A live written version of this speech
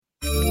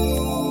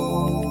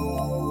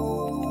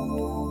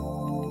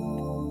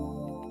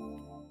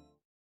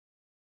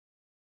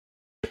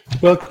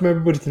Welcome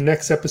everybody to the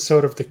next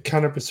episode of the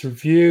Cannabis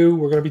Review.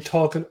 We're going to be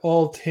talking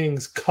all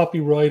things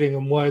copywriting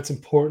and why it's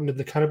important in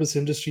the cannabis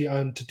industry.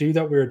 And to do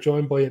that, we are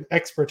joined by an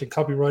expert in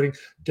copywriting,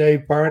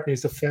 Dave Barton.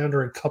 He's the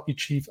founder and copy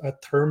chief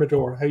at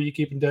Thermidor. How are you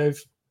keeping,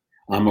 Dave?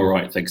 I'm all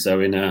right, thanks,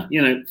 Owen.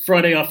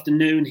 Friday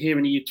afternoon here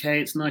in the UK,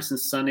 it's nice and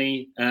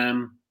sunny.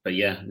 But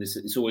yeah,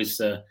 it's always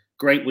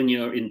great when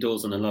you're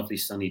indoors on a lovely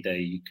sunny day.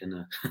 You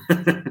can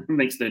it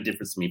makes no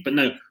difference to me. But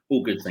no,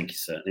 all good, thank you,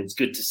 sir. It was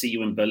good to see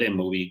you in Berlin,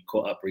 where we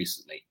caught up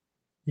recently.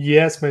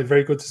 Yes, mate,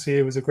 very good to see you.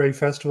 It was a great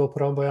festival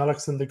put on by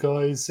Alex and the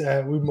guys.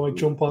 We might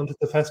jump onto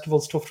the festival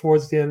stuff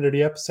towards the end of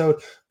the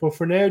episode. But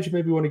for now, do you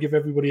maybe want to give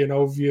everybody an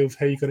overview of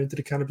how you got into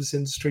the cannabis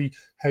industry,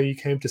 how you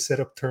came to set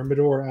up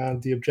Thermidor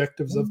and the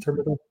objectives of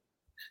Thermidor?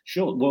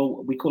 Sure.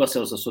 Well, we call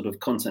ourselves a sort of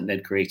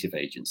content-led creative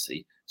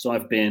agency. So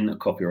I've been a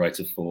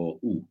copywriter for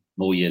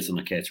more years than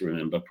I care to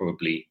remember,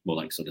 probably more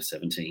like sort of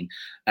 17.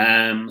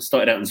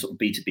 Started out in sort of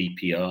B2B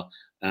PR.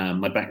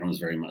 My background was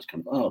very much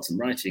kind of arts and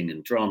writing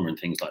and drama and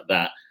things like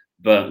that.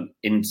 But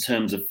in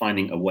terms of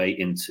finding a way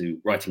into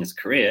writing as a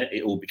career,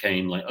 it all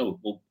became like,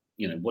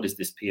 what is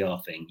this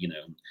PR thing?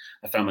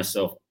 I found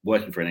myself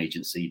working for an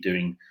agency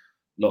doing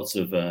lots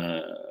of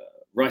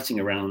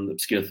writing around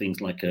obscure things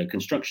like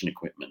construction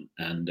equipment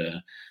and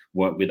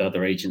work with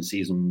other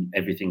agencies and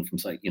everything from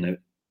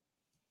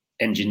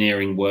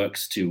engineering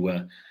works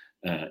to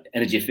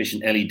energy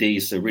efficient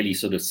LEDs. So really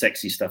sort of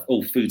sexy stuff.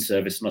 Food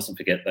service, mustn't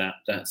forget that.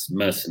 That's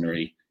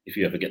mercenary if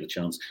you ever get the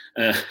chance.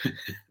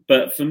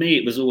 But for me,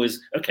 it was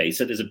always, okay,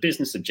 so there's a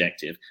business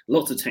objective,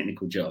 lots of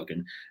technical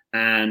jargon,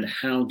 and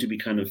how do we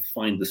kind of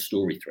find the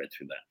story thread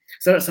through that?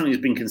 So that's something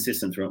that's been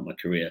consistent throughout my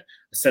career.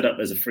 I set up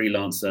as a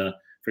freelance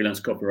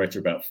copywriter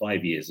about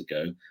 5 years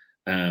ago.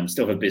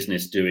 Still have a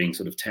business doing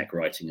sort of tech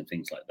writing and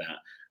things like that.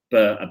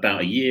 But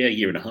about a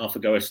year and a half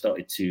ago, I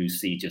started to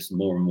see just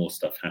more and more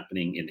stuff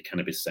happening in the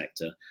cannabis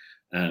sector,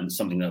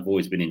 something that I've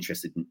always been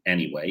interested in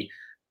anyway.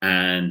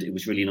 And it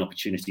was really an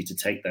opportunity to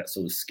take that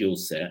sort of skill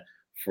set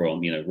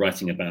from,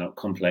 writing about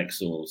complex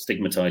or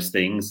stigmatized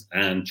things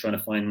and trying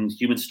to find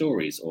human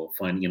stories or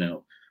find,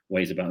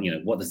 ways about,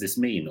 what does this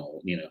mean?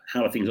 Or,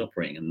 how are things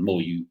operating? And the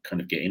more you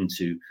kind of get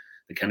into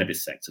the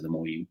cannabis sector, the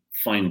more you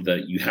find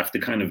that you have to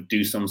kind of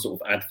do some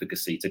sort of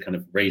advocacy to kind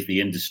of raise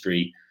the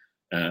industry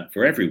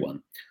for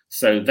everyone.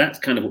 So that's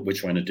kind of what we're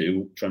trying to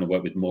do, trying to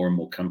work with more and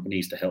more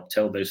companies to help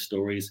tell those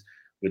stories.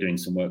 We're doing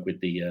some work with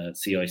the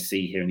CIC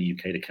here in the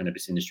UK, the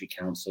Cannabis Industry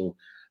Council,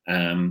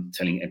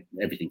 telling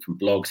everything from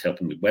blogs,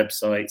 helping with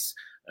websites,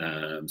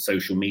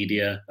 social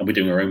media, and we're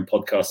doing our own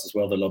podcast as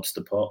well, The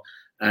Lobster Pot,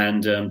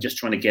 and just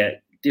trying to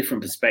get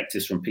different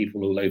perspectives from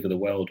people all over the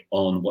world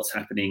on what's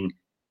happening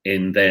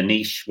in their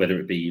niche, whether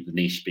it be the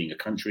niche being a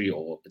country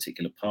or a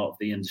particular part of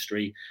the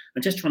industry,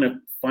 and just trying to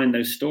find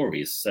those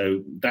stories.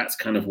 So that's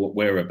kind of what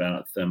we're about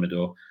at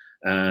Thermidor.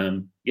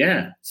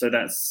 So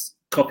that's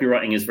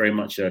copywriting is very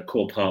much a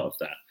core part of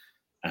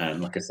that.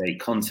 Like I say,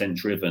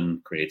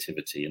 content-driven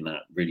creativity, and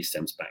that really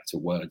stems back to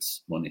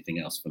words more than anything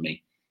else for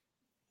me.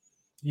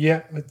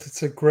 Yeah,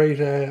 it's a great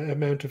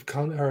amount of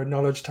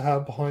knowledge to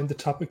have behind the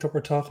topic that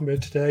we're talking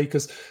about today,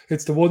 because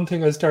it's the one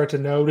thing I start to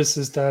notice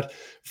is that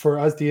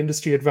as the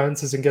industry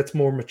advances and gets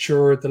more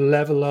mature, the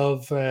level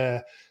of,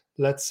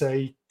 let's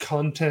say,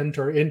 content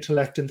or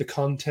intellect in the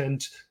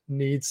content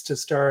needs to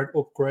start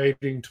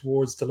upgrading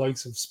towards the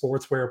likes of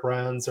sportswear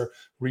brands or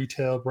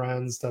retail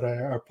brands that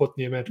are putting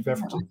the amount of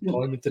effort and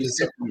time into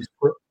this.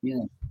 Yeah.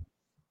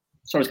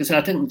 Sorry, I was going to say,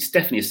 I think it's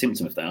definitely a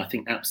symptom of that. I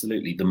think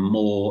absolutely the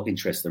more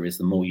interest there is,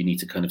 the more you need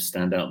to kind of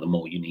stand out, the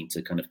more you need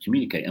to kind of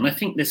communicate. And I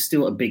think there's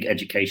still a big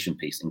education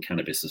piece in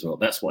cannabis as well.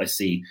 That's what I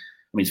see.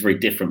 I mean, it's very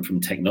different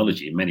from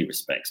technology in many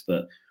respects,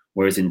 but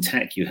whereas in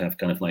tech, you have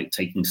kind of like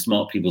taking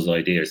smart people's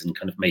ideas and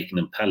kind of making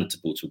them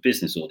palatable to a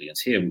business audience.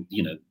 Here,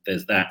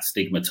 there's that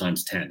stigma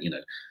times 10,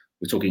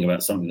 we're talking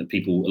about something that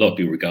a lot of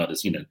people regard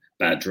as,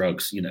 bad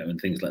drugs,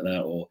 and things like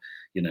that, or,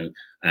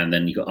 and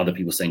then you've got other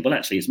people saying, well,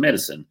 actually it's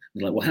medicine.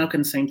 You're like, well, how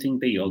can the same thing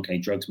be? Okay,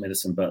 drugs,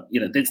 medicine, but,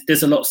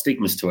 there's a lot of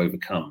stigmas to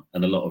overcome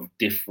and a lot of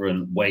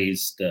different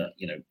ways that,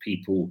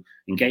 people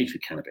engage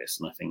with cannabis.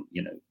 And I think,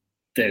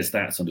 there's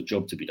that sort of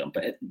job to be done.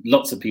 But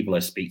lots of people I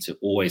speak to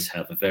always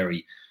have a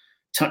very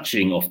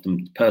touching,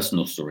 often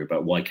personal story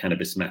about why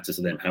cannabis matters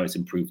to them, how it's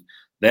improved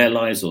their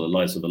lives or the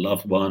lives of a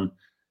loved one.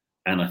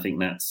 And I think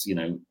that's,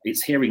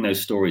 it's hearing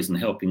those stories and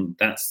helping.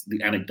 That's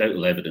the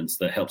anecdotal evidence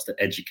that helps to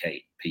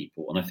educate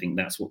people. And I think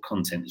that's what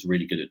content is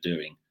really good at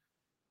doing.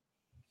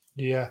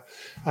 Yeah.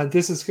 And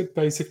this is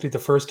basically the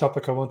first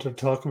topic I wanted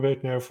to talk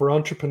about now. For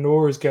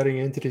entrepreneurs getting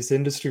into this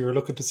industry or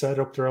looking to set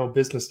up their own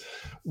business,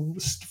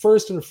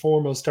 first and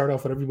foremost, start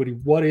off with everybody.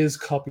 What is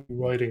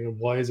copywriting and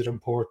why is it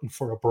important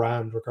for a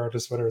brand,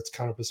 regardless whether it's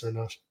cannabis or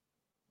not?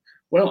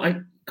 Well,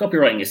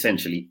 copywriting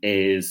essentially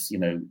is,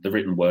 the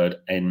written word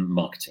in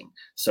marketing.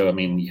 So, I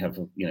mean, you have,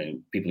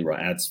 people who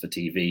write ads for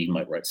TV,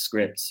 might write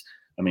scripts.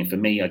 I mean, for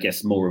me, I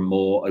guess more and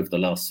more over the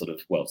last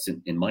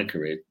in my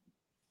career,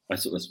 I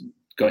sort of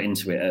got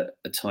into it at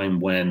a time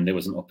when there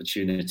was an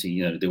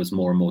opportunity, there was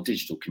more and more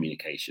digital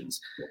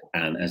communications.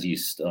 And as you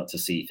start to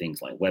see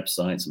things like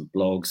websites and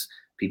blogs,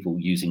 people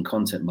using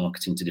content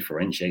marketing to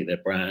differentiate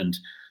their brand,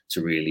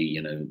 to really,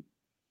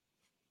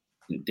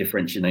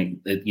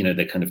 differentiate,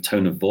 their kind of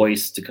tone of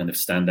voice to kind of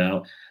stand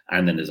out.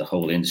 And then there's a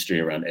whole industry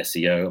around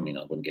SEO. I mean,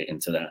 I wouldn't get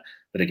into that,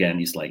 but again,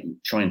 it's like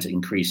trying to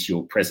increase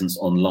your presence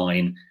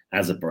online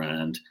as a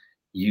brand,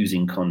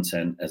 using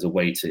content as a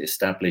way to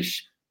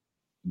establish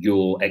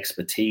your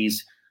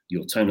expertise,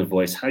 your tone of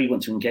voice, how you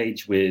want to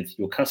engage with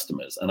your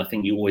customers. And I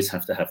think you always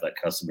have to have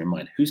that customer in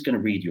mind. Who's going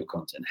to read your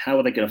content? How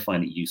are they going to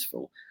find it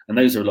useful? And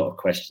those are a lot of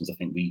questions I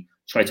think we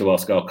try to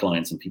ask our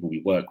clients and people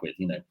we work with.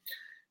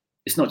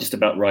 It's not just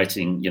about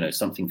writing,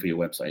 something for your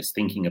website. It's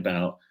thinking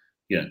about,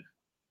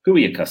 who are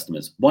your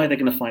customers? Why are they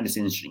going to find this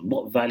interesting?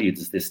 What value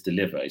does this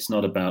deliver? It's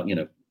not about,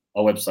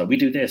 our website, we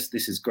do this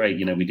is great.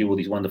 We do all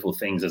these wonderful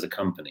things as a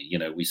company.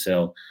 We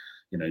sell,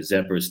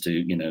 zebras to,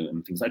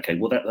 and things. Okay,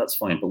 well, that's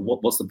fine. But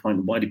what's the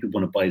point? Why do people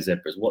want to buy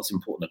zebras? What's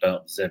important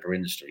about the zebra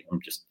industry?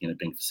 I'm just,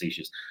 being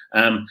facetious.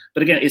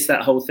 But again, it's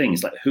that whole thing.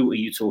 It's like, who are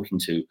you talking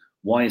to?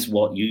 Why is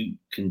what you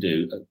can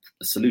do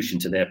a solution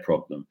to their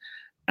problem?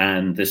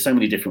 And there's so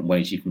many different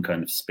ways you can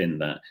kind of spin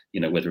that,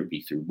 whether it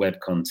be through web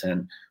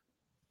content.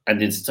 And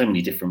there's so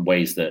many different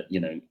ways that,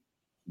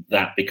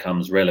 that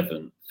becomes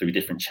relevant through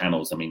different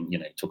channels. I mean,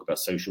 talk about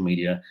social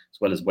media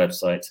as well as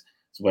websites,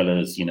 as well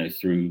as,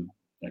 through,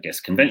 I guess,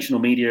 conventional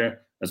media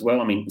as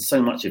well. I mean,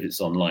 so much of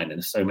it's online, and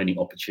there's so many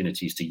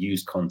opportunities to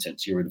use content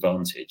to your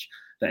advantage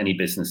that any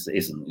business that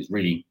isn't is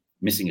really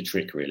missing a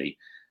trick, really.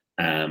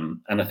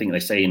 And I think they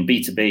say in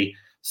B2B,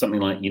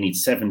 something like you need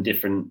 7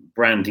 different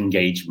brand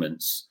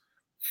engagements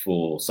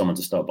for someone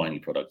to start buying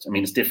your product. I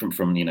mean, it's different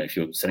from, if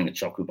you're selling a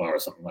chocolate bar or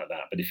something like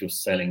that. But if you're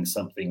selling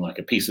something like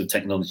a piece of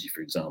technology,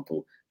 for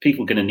example,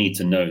 people are going to need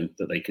to know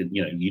that they could,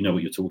 you know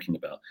what you're talking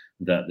about,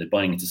 that they're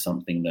buying into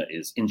something that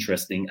is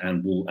interesting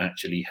and will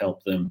actually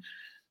help them,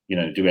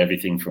 do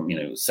everything from,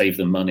 save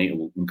them money, it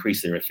will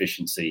increase their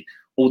efficiency,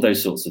 all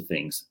those sorts of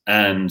things.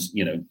 And,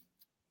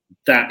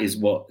 that is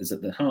what is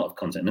at the heart of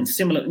content. And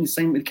similar,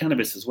 same with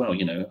cannabis as well.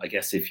 I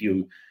guess if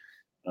you,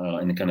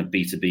 in the kind of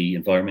B2B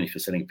environment, if you're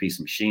selling a piece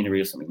of machinery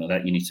or something like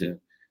that, you need to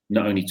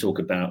not only talk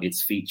about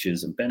its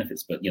features and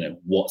benefits, but,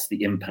 what's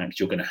the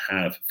impact you're going to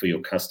have for your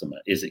customer?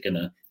 Is it going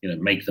to,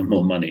 make them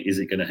more money? Is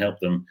it going to help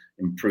them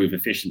improve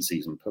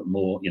efficiencies and put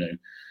more,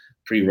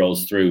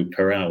 pre-rolls through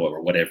per hour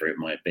or whatever it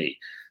might be?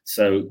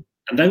 So,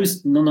 and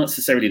those not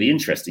necessarily the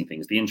interesting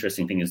things. The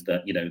interesting thing is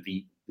that,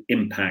 the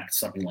impact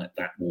something like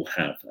that will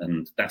have.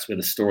 And that's where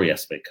the story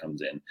aspect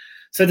comes in.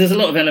 So there's a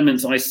lot of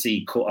elements I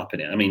see caught up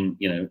in it. I mean,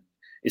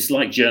 it's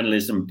like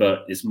journalism,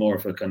 but it's more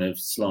of a kind of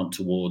slant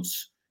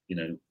towards,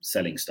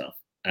 selling stuff.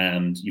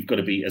 And you've got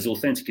to be as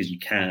authentic as you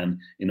can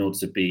in order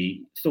to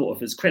be thought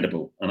of as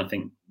credible. And I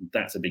think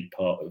that's a big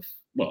part of,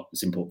 well,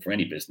 it's important for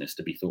any business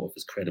to be thought of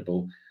as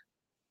credible.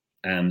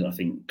 And I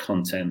think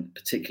content,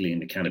 particularly in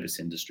the cannabis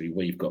industry,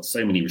 where you've got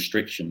so many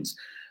restrictions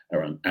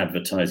around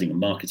advertising and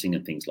marketing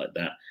and things like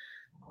that,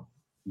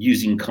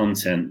 using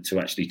content to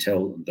actually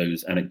tell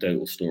those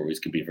anecdotal stories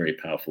can be a very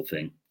powerful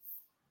thing.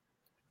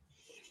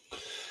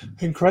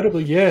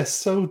 Incredible, yes.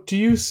 So do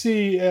you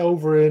see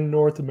over in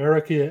North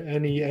America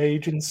any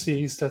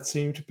agencies that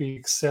seem to be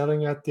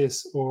excelling at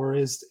this, or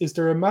is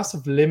there a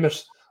massive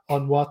limit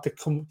on what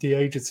the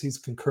agencies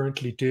can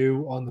currently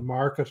do on the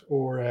market,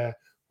 or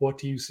what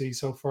do you see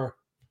so far?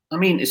 I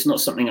mean, it's not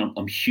something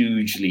I'm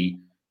hugely,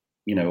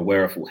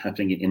 aware of what's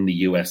happening in the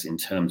US in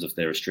terms of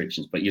their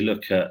restrictions, but you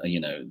look at,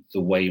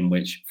 the way in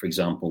which, for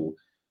example,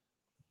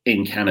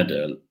 in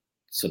Canada,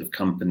 sort of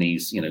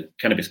companies,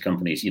 cannabis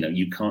companies,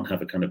 you can't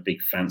have a kind of big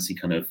fancy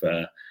kind of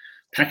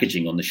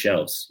packaging on the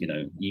shelves.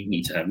 You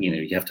need to have,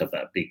 you have to have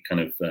that big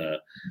kind of, it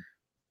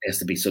has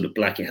to be sort of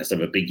black. It has to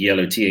have a big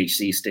yellow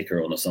THC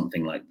sticker on or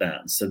something like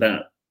that. So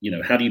that,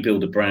 how do you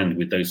build a brand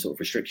with those sort of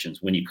restrictions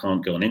when you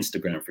can't go on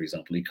Instagram, for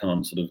example? You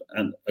can't sort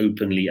of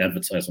openly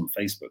advertise on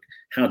Facebook.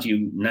 How do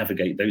you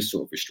navigate those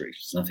sort of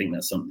restrictions? And I think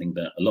that's something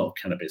that a lot of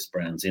cannabis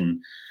brands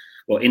in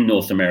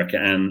North America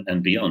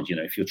and beyond,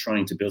 if you're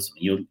trying to build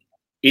something, you're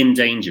in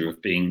danger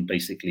of being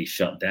basically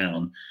shut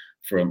down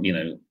from,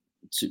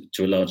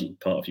 to a large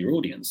part of your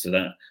audience. So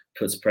that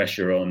puts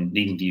pressure on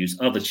needing to use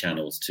other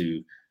channels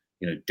to,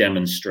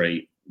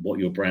 demonstrate what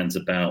your brand's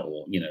about,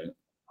 or,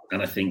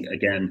 and I think,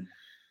 again,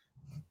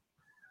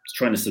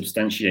 trying to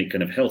substantiate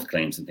kind of health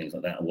claims and things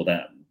like that, well,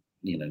 that,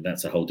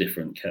 that's a whole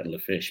different kettle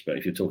of fish. But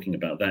if you're talking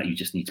about that, you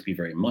just need to be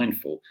very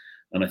mindful.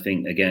 And I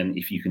think, again,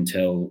 if you can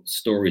tell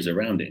stories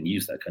around it and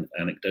use that kind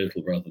of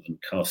anecdotal rather than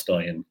cast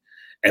iron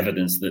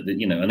evidence that,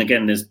 and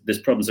again, there's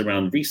problems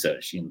around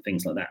research and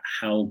things like that.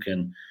 How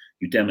can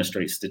you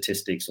demonstrate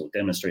statistics or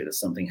demonstrate that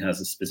something has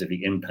a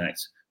specific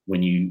impact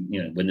when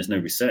when there's no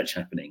research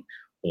happening?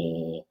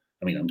 Or,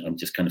 I mean, I'm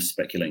just kind of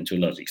speculating to a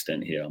large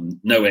extent here. I'm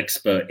no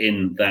expert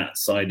in that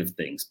side of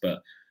things,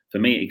 but for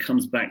me, it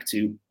comes back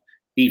to,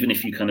 even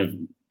if you kind of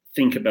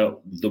think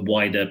about the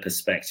wider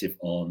perspective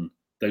on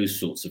those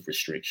sorts of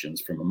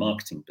restrictions from a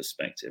marketing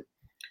perspective,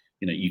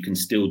 you can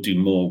still do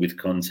more with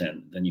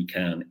content than you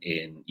can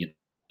in,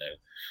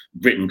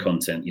 written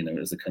content,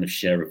 as a kind of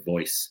share of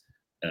voice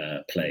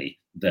play.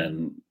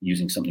 than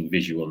using something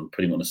visual and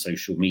putting on a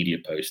social media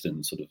post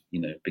and sort of,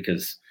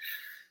 because,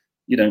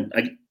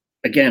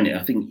 again,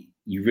 I think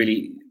you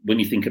really, when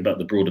you think about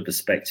the broader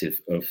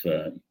perspective of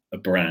a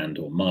brand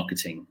or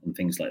marketing and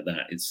things like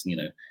that,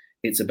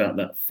 it's about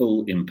that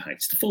full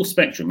impact, the full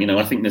spectrum.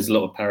 I think there's a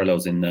lot of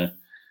parallels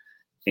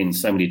in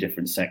so many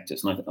different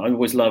sectors. And I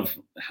always love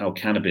how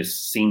cannabis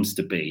seems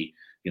to be,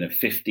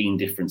 15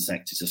 different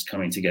sectors just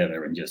coming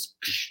together and just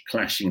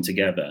clashing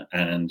together.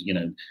 And,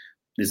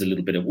 there's a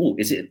little bit of,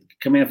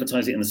 can we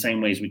advertise it in the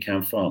same way as we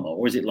can pharma?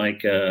 Or is it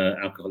like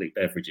alcoholic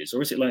beverages?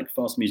 Or is it like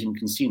fast moving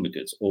consumer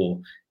goods? Or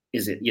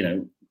is it,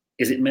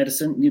 is it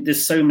medicine?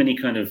 There's so many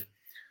kind of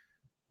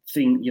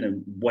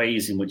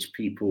ways in which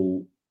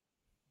people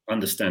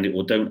understand it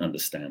or don't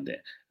understand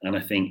it. And I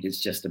think it's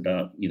just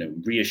about,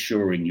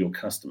 reassuring your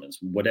customers,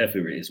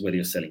 whatever it is, whether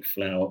you're selling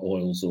flower,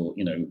 oils, or,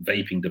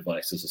 vaping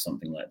devices or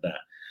something like that,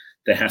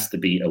 there has to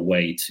be a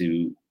way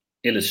to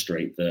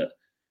illustrate that,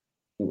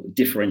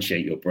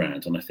 differentiate your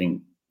brand. And I think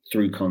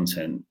through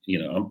content,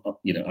 I'm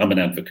an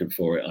advocate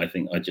for it.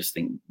 I just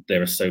think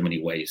there are so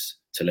many ways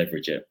to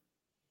leverage it.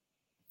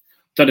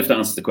 Don't know if that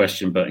answers the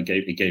question, but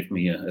it gave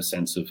me a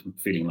sense of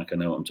feeling like I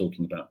know what I'm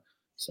talking about.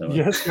 So,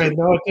 yes,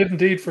 no, it did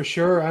indeed, for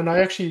sure. And I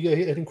actually,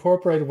 it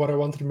incorporated what I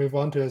wanted to move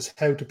on to, is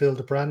how to build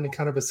a brand in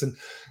cannabis. And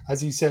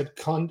as you said,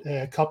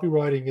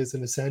 copywriting is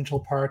an essential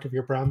part of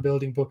your brand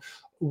building. But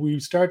we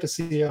start to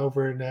see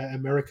over in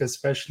America,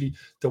 especially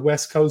the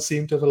West Coast,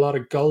 seem to have a lot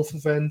of golf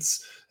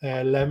events.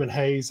 Lemon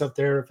Haze have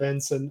their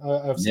events, and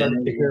I've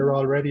started to hear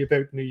already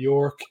about New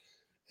York,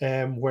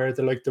 where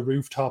the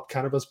rooftop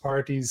cannabis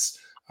parties,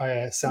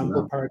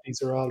 sample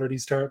parties are already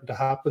starting to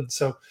happen.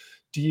 So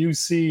do you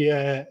see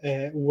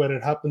when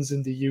it happens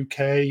in the UK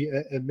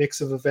a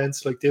mix of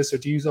events like this, or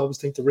do you always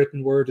think the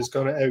written word is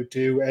going to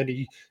outdo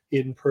any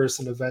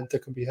in-person event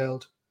that can be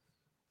held?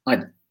 I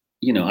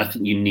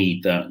think you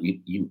need that.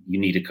 You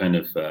need a kind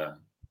of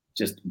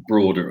just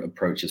broader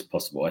approach as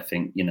possible. I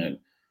think,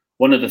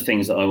 one of the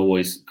things that I'm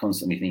always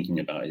constantly thinking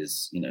about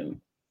is,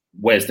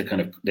 where's the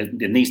kind of,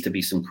 there needs to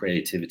be some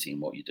creativity in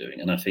what you're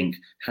doing. And I think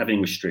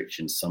having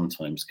restrictions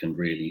sometimes can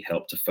really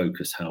help to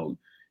focus how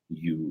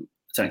you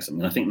attack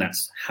something. And I think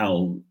that's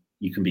how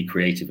you can be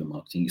creative in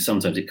marketing.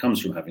 Sometimes it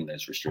comes from having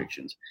those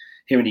restrictions.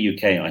 Here in the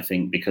UK, I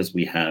think because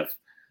we have,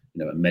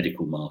 a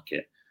medical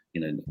market,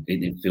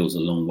 it feels a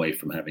long way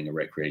from having a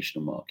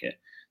recreational market.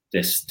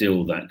 There's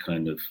still that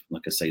kind of,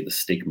 like I say, the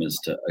stigmas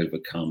to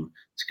overcome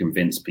to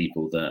convince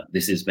people that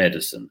this is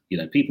medicine.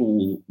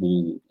 People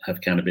will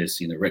have cannabis,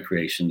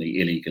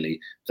 recreationally, illegally.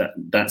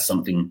 That's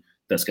something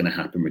that's going to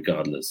happen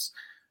regardless.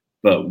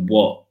 But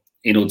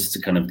in order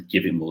to kind of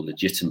give it more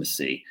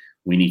legitimacy,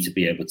 we need to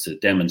be able to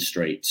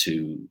demonstrate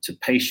to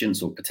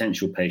patients or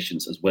potential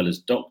patients, as well as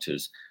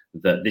doctors,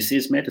 that this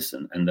is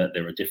medicine and that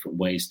there are different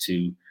ways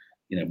to,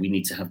 we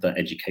need to have that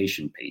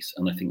education piece.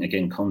 And I think,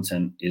 again,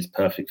 content is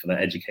perfect for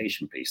that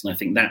education piece. And I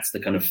think that's the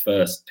kind of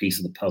first piece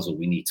of the puzzle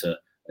we need to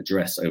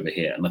address over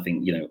here. And I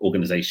think,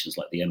 organizations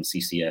like the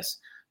MCCS,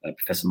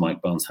 Professor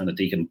Mike Barnes, Hannah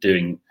Deacon,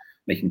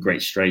 making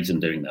great strides in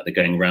doing that. They're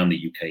going around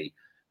the UK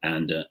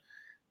and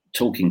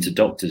talking to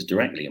doctors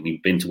directly. I mean,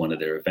 been to one of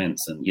their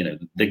events, and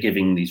they're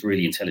giving these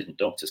really intelligent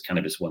doctors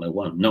Cannabis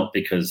 101, not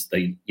because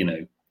they,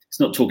 it's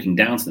not talking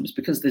down to them, it's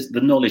because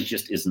the knowledge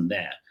just isn't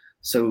there.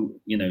 So,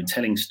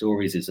 telling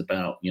stories is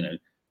about,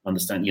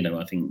 understand,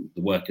 I think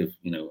the work of,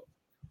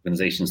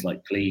 organizations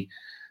like PLE,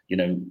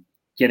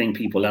 getting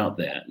people out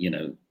there,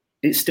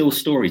 it's still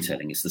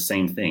storytelling. It's the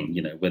same thing,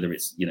 whether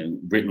it's,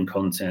 written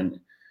content,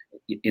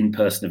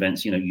 in-person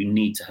events, you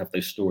need to have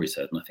those stories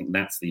heard. And I think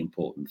that's the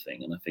important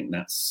thing. And I think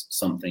that's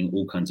something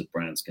all kinds of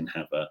brands can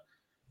have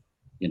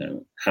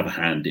a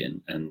hand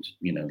in. And,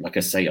 like I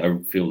say, I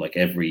feel like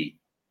every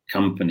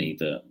company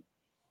that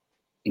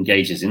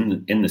engages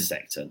in the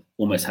sector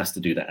almost has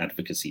to do that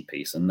advocacy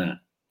piece, and that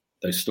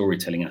those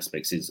storytelling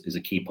aspects is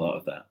a key part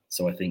of that.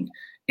 So I think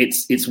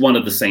it's one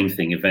of the same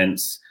thing: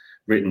 events,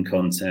 written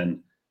content,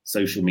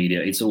 social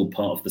media. It's all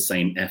part of the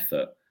same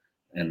effort.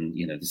 And,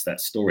 there's that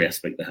story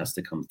aspect that has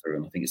to come through.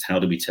 And I think it's, how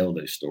do we tell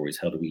those stories?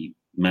 How do we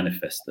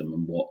manifest them?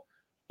 And what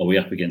are we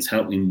up against?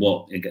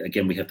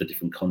 Again, we have the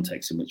different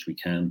contexts in which we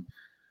can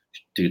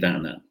do that.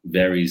 And that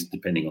varies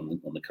depending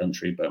on the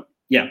country. But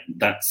yeah,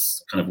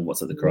 that's kind of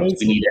what's at the crux.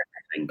 We need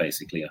everything,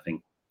 basically, I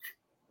think.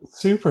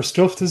 Super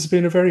stuff. This has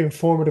been a very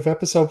informative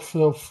episode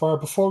so far.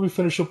 Before we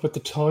finish up with the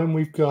time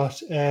we've got,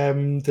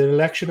 the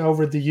election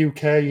over the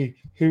UK,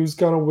 who's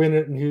going to win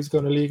it and who's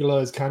going to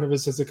legalise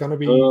cannabis? Is it going to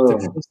be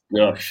the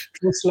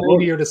Trust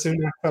lady or the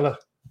Sunak fella?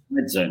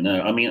 I don't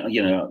know. I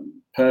mean,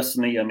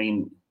 personally, I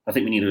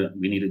think we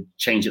need to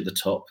change at the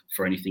top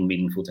for anything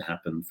meaningful to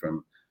happen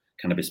from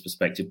cannabis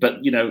perspective.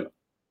 But,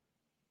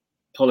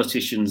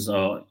 politicians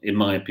are, in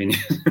my opinion,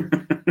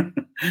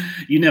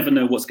 you never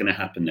know what's going to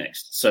happen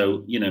next.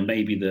 So,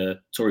 maybe the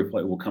Tory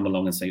party will come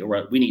along and say, all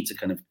right, we need to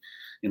kind of,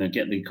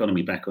 get the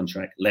economy back on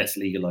track. Let's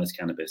legalize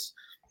cannabis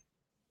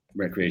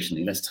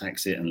recreationally. Let's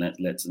tax it and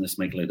let's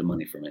make a load of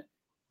money from it.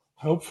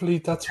 Hopefully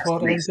that's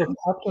what ends up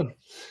happening.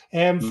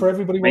 For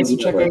everybody who wants Maybe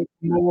to check that way. out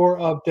more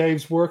of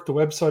Dave's work, the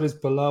website is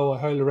below. I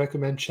highly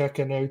recommend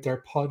checking out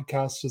their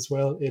podcast as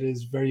well. It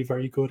is very,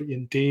 very good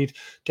indeed.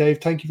 Dave,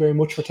 thank you very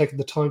much for taking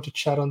the time to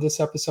chat on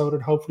this episode,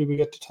 and hopefully we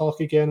get to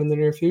talk again in the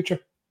near future.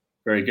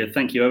 Very good.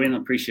 Thank you, Owen. I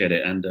appreciate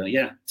it. And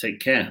yeah, take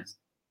care.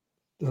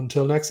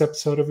 Until next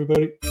episode,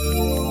 everybody.